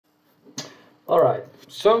Alright,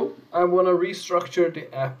 so I want to restructure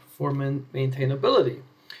the app for maintainability.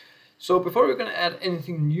 So before we're going to add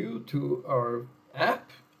anything new to our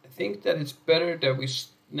app, I think that it's better that we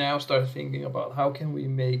now start thinking about how can we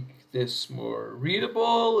make this more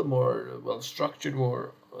readable, more well structured,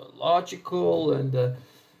 more logical, and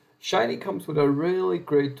Shiny comes with a really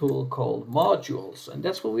great tool called modules, and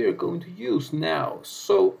that's what we are going to use now.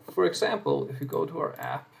 So for example, if you go to our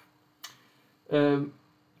app,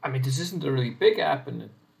 I mean, this isn't a really big app, and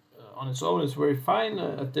on its own it's very fine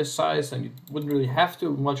at this size, and you wouldn't really have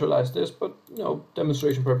to modularize this, but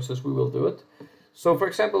demonstration purposes we will do it. So for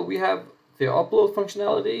example, we have the upload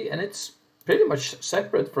functionality, and it's pretty much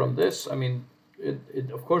separate from this. I mean, it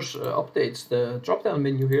of course updates the drop-down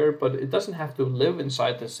menu here, but it doesn't have to live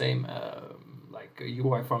inside the same like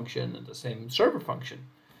UI function and the same server function.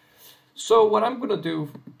 So what I'm going to do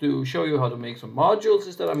to show you how to make some modules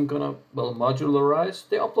is that I'm going to, well, modularize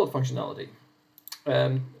the upload functionality.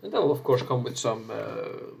 And that will of course come with some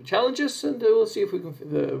challenges, and we'll see if we can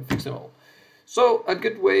fix them all. So a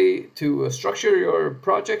good way to structure your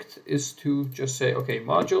project is to just say, okay,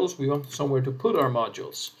 modules, we want somewhere to put our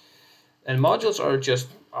modules. And modules are just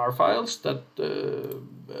R files that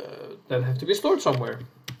have to be stored somewhere.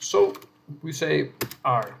 So we say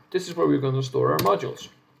R, this is where we're going to store our modules.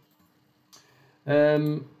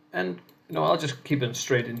 And I'll just keep it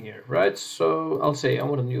straight in here, right? So I'll say I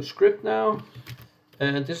want a new script now,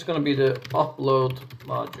 and this is going to be the upload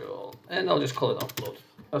module, and I'll just call it upload.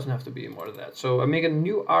 Doesn't have to be more than that. So I make a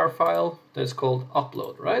new R file that's called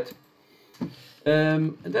upload, right?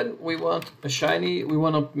 And then we want a Shiny. We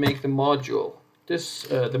want to make the module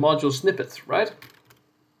the module snippet, right?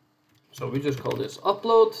 So we just call this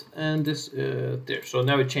upload, and this there. So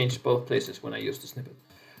now it changed both places when I use the snippet.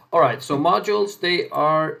 All right, so modules, they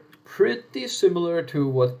are pretty similar to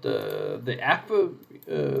what the app,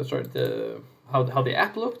 how the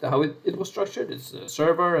app looked, how it was structured. It's a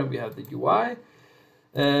server, and we have the UI.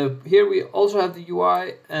 Here we also have the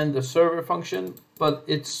UI and the server function, but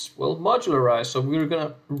it's, well, modularized. So we're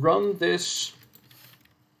gonna run this.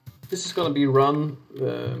 This is gonna be run.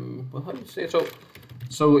 Well, how do you say it?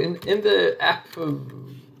 So in the app.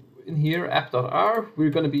 In here, app.r,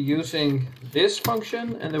 we're going to be using this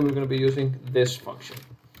function, and then we're going to be using this function.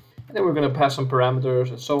 And then we're going to pass some parameters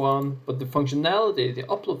and so on, but the functionality, the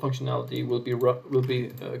upload functionality will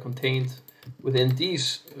be contained within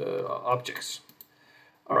these objects.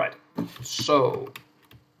 All right, so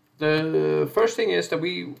the first thing is that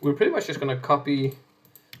we're pretty much just going to copy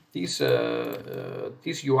these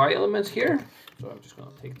UI elements here. So I'm just going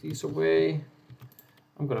to take these away.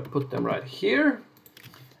 I'm going to put them right here.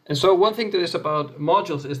 And so one thing that is about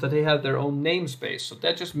modules is that they have their own namespace. So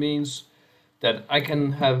that just means that I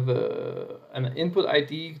can have an input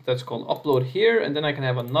ID that's called upload here, and then I can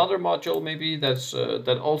have another module maybe that's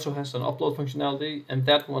that also has an upload functionality, and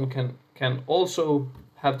that one can also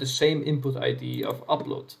have the same input ID of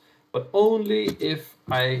upload, but only if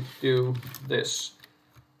I do this,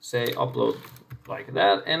 say upload like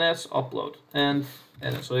that, ns upload, and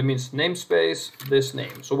so it means namespace, this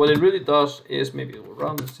name. So what it really does is, maybe it will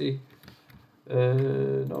run, let's see.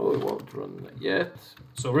 No, it won't run yet.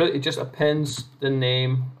 So really it just appends the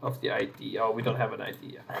name of the ID. Oh, we don't have an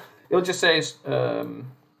ID yet. It'll just say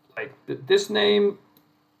like this name,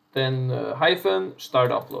 then hyphen, start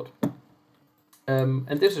upload. And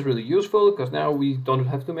this is really useful because now we don't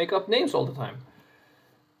have to make up names all the time.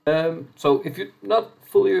 So if you're not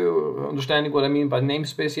fully understanding what I mean by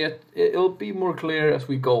namespace yet, it'll be more clear as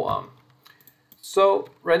we go on. So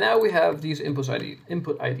right now we have these input IDs,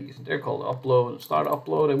 and they're called upload and start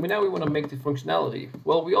upload, and now we want to make the functionality.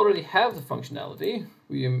 Well, we already have the functionality.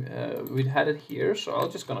 We had it here, so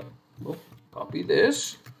I'm just gonna copy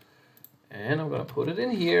this, and I'm gonna put it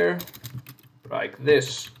in here like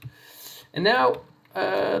this. And now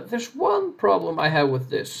there's one problem I have with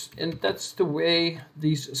this, and that's the way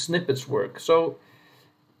these snippets work. So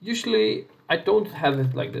usually I don't have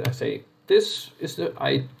it like this. I say this is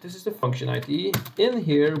the function ID. In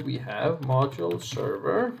here we have module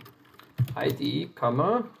server ID,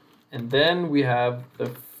 comma, and then we have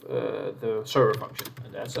the server function,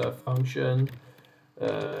 and that's a function.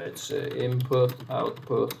 It's input,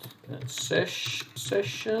 output, and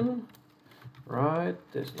session. Right,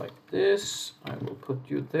 this like this. I will put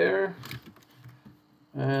you there,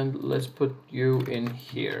 and let's put you in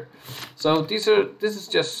here. So this is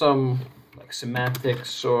just some like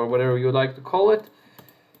semantics or whatever you like to call it.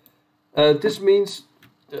 This means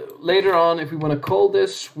later on, if we want to call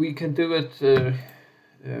this, we can do it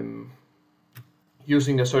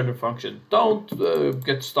using a certain function. Don't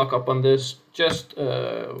get stuck up on this. Just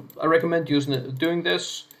I recommend doing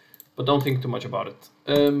this. but don't think too much about it.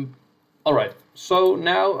 All right, so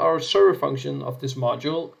now our server function of this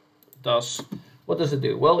module does, what does it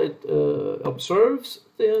do? Well, it observes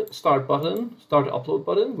the start upload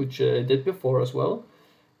button, which it did before as well.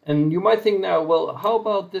 And you might think now, well, how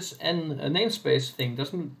about this n namespace thing?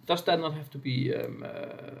 Does that not have to be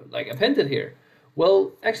like appended here?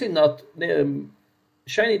 Well, actually not.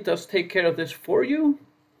 Shiny does take care of this for you.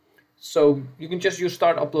 So you can just use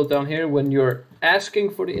start upload down here when you're asking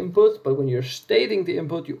for the input, but when you're stating the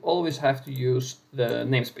input, you always have to use the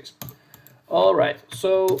namespace. All right,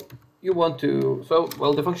 so you want to,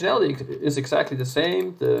 well, the functionality is exactly the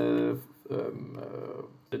same. The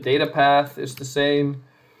data path is the same.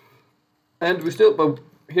 And but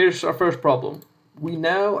here's our first problem. We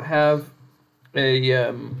now have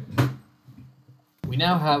a,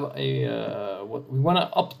 what we want to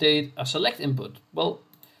update a select input. Well,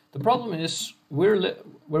 the problem is where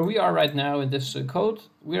we are right now in this code,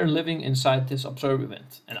 we're living inside this observe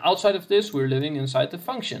event. And outside of this, we're living inside the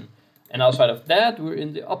function. And outside of that, we're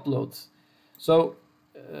in the upload. So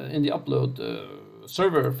in the upload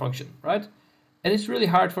server function, right? And it's really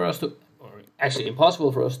hard for us to, actually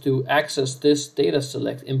impossible for us to access this data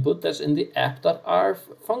select input that's in the app.r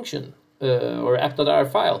function or app.r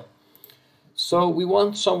file. So we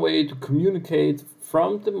want some way to communicate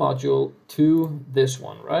from the module to this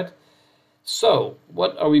one, right? So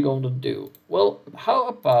what are we going to do? Well, how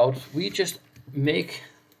about we just make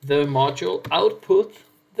the module output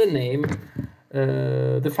the name,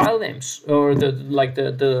 the file names, or the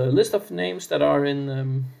list of names that are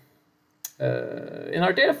in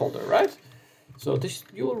our data folder, right? So this,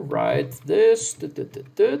 you'll write this,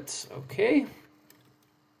 okay.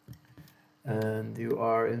 And you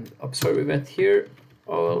are in observe event here.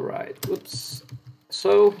 All right, whoops.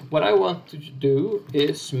 So what I want to do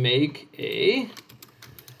is make a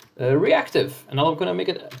reactive, and I'm gonna make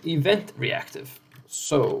it event reactive.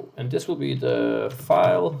 So, and this will be the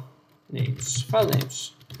file names,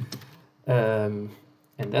 and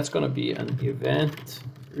that's gonna be an event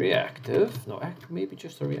reactive. No, maybe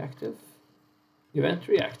just a reactive. Event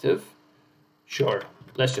reactive. Sure,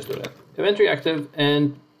 let's just do that. Event reactive,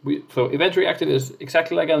 and so event reactive is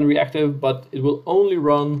exactly like an reactive, but it will only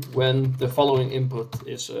run when the following input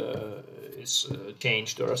is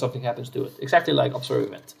changed or something happens to it. Exactly like observe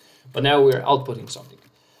event, but now we're outputting something.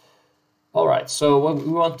 All right, so what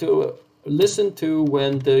we want to listen to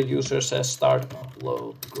when the user says start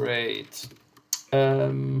upload. Great.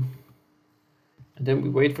 And then we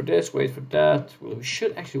wait for this, wait for that. Well, we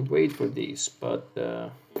should actually wait for these, but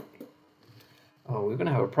oh, we're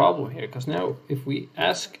gonna have a problem here, because now if we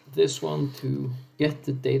ask this one to get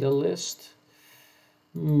the data list,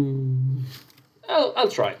 I'll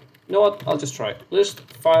try. You know what? I'll just try. List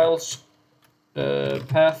files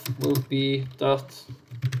path will be dot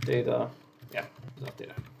data. Yeah, dot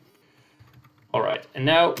data. All right, and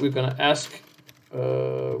now we're gonna ask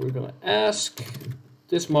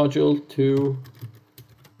this module to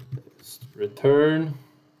return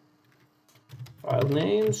file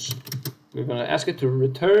names. We're going to ask it to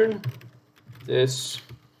return this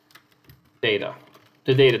data,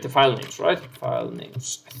 the file names, right? File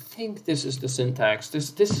names. I think this is the syntax. This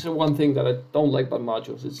is the one thing that I don't like about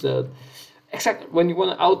modules. It's exactly when you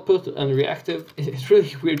want to output a reactive, it's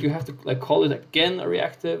really weird. You have to like call it again a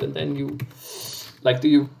reactive, and then you like, do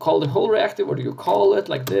you call the whole reactive or do you call it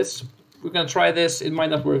like this? We're going to try this. It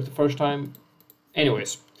might not work the first time.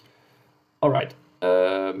 Anyways, all right.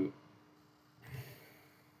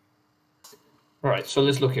 All right, so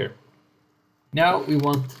let's look here. Now we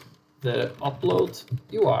want the upload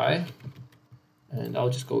UI, and I'll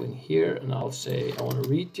just go in here and I'll say I want to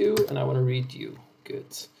read you and I want to read you.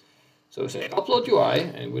 Good. So we say upload UI,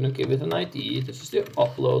 and we're going to give it an ID. This is the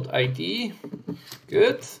upload ID.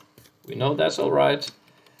 Good. We know that's all right.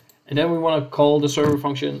 And then we want to call the server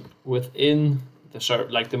function within the server,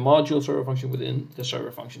 like the module server function within the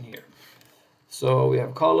server function here. So we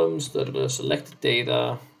have columns that are selected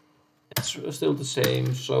data. It's still the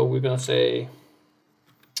same. So we're going to say,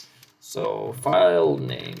 so file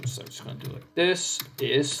names, I'm just going to do like this,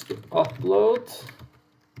 is the upload,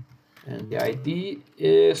 and the ID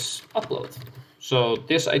is upload. So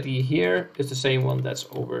this ID here is the same one that's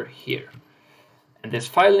over here. And this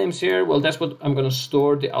file names here, well, that's what I'm going to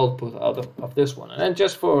store the output out of this one. And then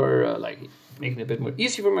just for like making it a bit more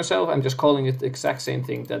easy for myself, I'm just calling it the exact same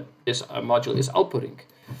thing that this module is outputting.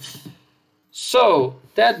 So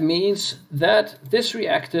that means that this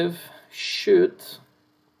reactive should,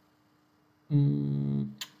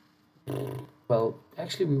 well,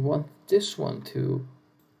 actually we want this one to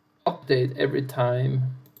update every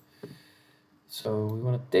time So we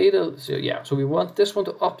want a data, so yeah, so we want this one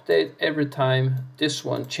to update every time this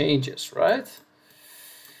one changes, right?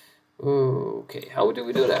 Okay, how do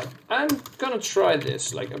we do that? I'm gonna try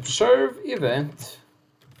this, like observe event,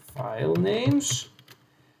 file names,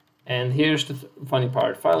 and here's the funny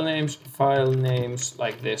part, file names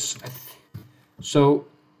like this. So,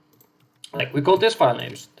 like we call this file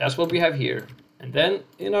names, that's what we have here. And then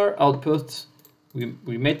in our output,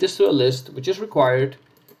 we made this to a list, which is required,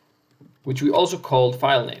 which we also called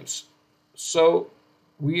file names. So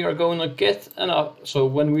we are going to get so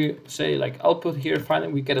when we say like output here file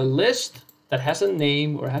name, we get a list that has a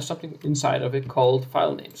name or has something inside of it called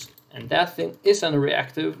file names. And that thing is a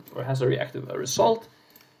reactive or has a reactive result.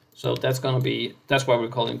 So that's why we're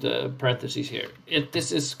calling the parentheses here.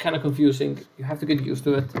 This is kind of confusing. You have to get used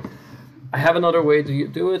to it. I have another way to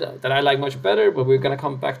do it that I like much better, but we're gonna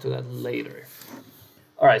come back to that later.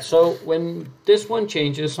 All right, so when this one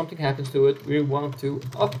changes, something happens to it, we want to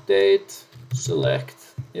update,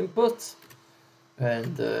 select input,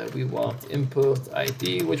 and we want input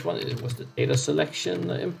ID, which one it was the data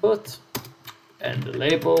selection input, and the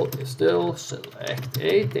label is still select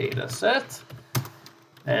a data set,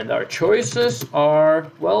 and our choices are,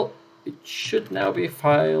 well, it should now be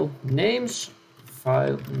file names,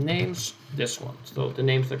 this one, so the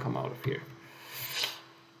names that come out of here.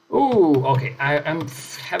 Oh, okay.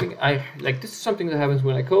 This is something that happens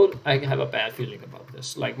when I code. I have a bad feeling about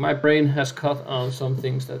this. Like my brain has cut on some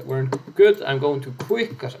things that weren't good. I'm going too quick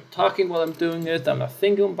because I'm talking while I'm doing it. I'm not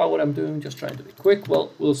thinking about what I'm doing, just trying to be quick.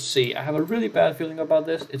 Well, we'll see. I have a really bad feeling about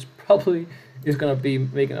this. It's probably is going to be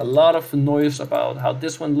making a lot of noise about how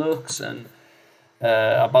this one looks and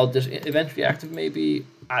about this event reactive maybe.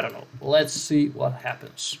 I don't know. Let's see what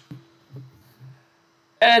happens.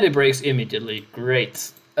 And it breaks immediately.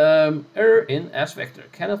 Great. Error in as vector.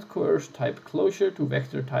 Cannot coerce type closure to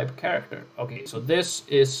vector type character. Okay, so this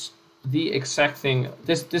is the exact thing.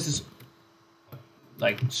 This is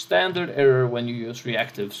like standard error when you use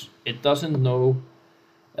reactives. It doesn't know.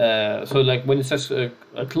 So like when it says a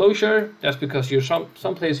closure, that's because you're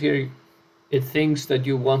someplace here. It thinks that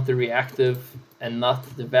you want the reactive and not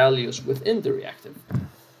the values within the reactive.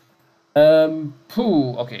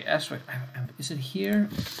 Okay, as is it here?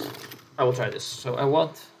 I will try this. So I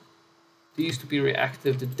want these to be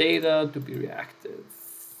reactive, the data to be reactive.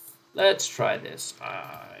 Let's try this.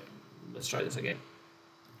 Let's try this again.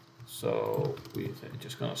 So we're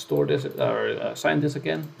just gonna store this or assign this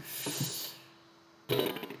again.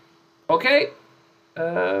 Okay.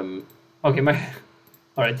 Okay. All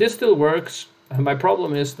right. This still works. My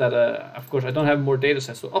problem is that of course I don't have more data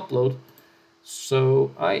sets to upload.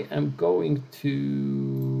 So I am going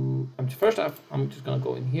to, first off, I'm just gonna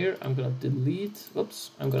go in here. I'm gonna delete,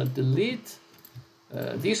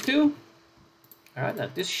 these two. All right, now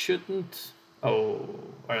this shouldn't, all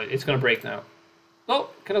right, it's gonna break now.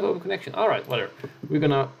 Oh, cannot open connection. All right, whatever. We're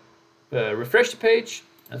gonna refresh the page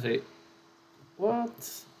and say,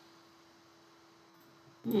 what?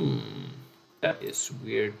 That is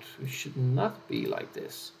weird. It should not be like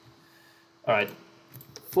this. All right.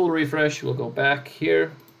 Full refresh, we'll go back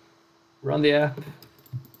here, run the app,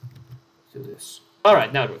 do this. All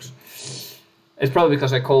right, now it works. It's probably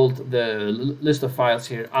because I called the list of files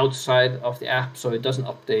here outside of the app, so it doesn't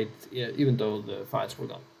update even though the files were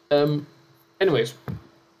gone. Anyways,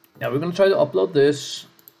 now we're gonna try to upload this.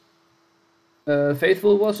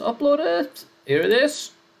 Faithful was uploaded, here it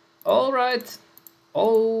is. All right,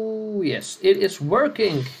 oh yes, it is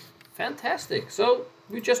working, fantastic. So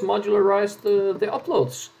we just modularized the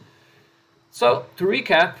uploads. So to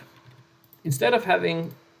recap, instead of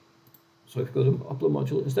having, so if you go to upload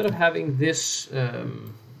module, instead of having this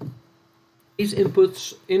these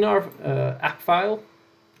inputs in our app file,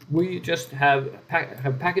 we just have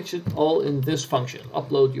packaged it all in this function,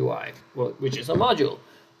 upload UI, which is a module.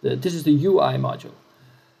 This is the UI module.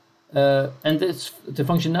 And the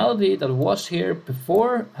functionality that was here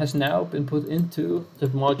before has now been put into the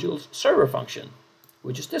module's server function,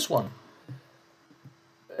 which is this one.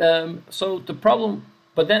 So the problem,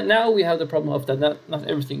 but then now we have the problem of that not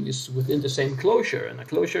everything is within the same closure, and a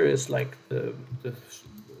closure is like the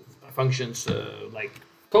functions like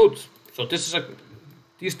code. So this is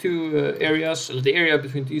these two areas, the area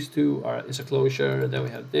between these two is a closure. Then we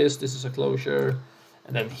have this is a closure,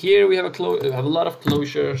 and then here we have a lot of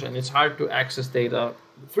closures, and it's hard to access data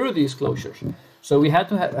through these closures. So we had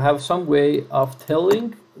to have some way of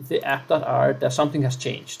telling the app.r that something has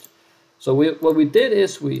changed. So what we did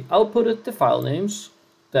is we outputted the file names,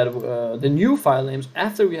 the new file names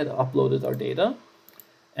after we had uploaded our data,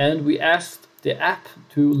 and we asked the app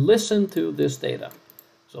to listen to this data.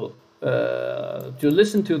 So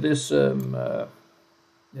listen to this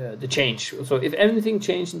the change. So if anything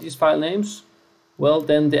changed in these file names, well,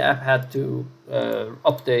 then the app had to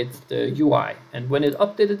update the UI. And when it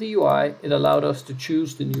updated the UI, it allowed us to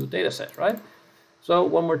choose the new data set, right? So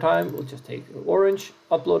one more time, we'll just take orange,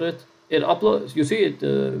 upload it. It uploads, you see it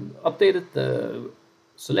updated the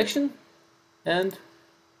selection, and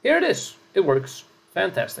here it is. It works.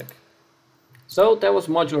 Fantastic. So that was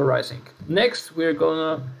modularizing. Next, we're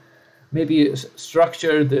gonna maybe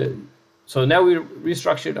structure the. So now we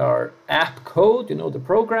restructured our app code, you know, the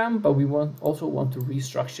program, but we also want to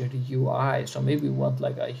restructure the UI. So maybe we want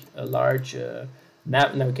like a large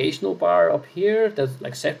navigational bar up here that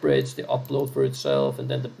like separates the upload for itself, and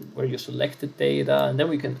then where you select the data, and then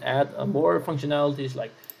we can add more functionalities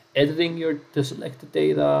like editing the selected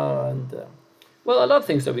data, and well, a lot of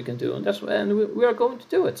things that we can do, and we are going to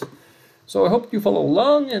do it. So I hope you follow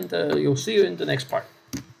along, and you'll see you in the next part.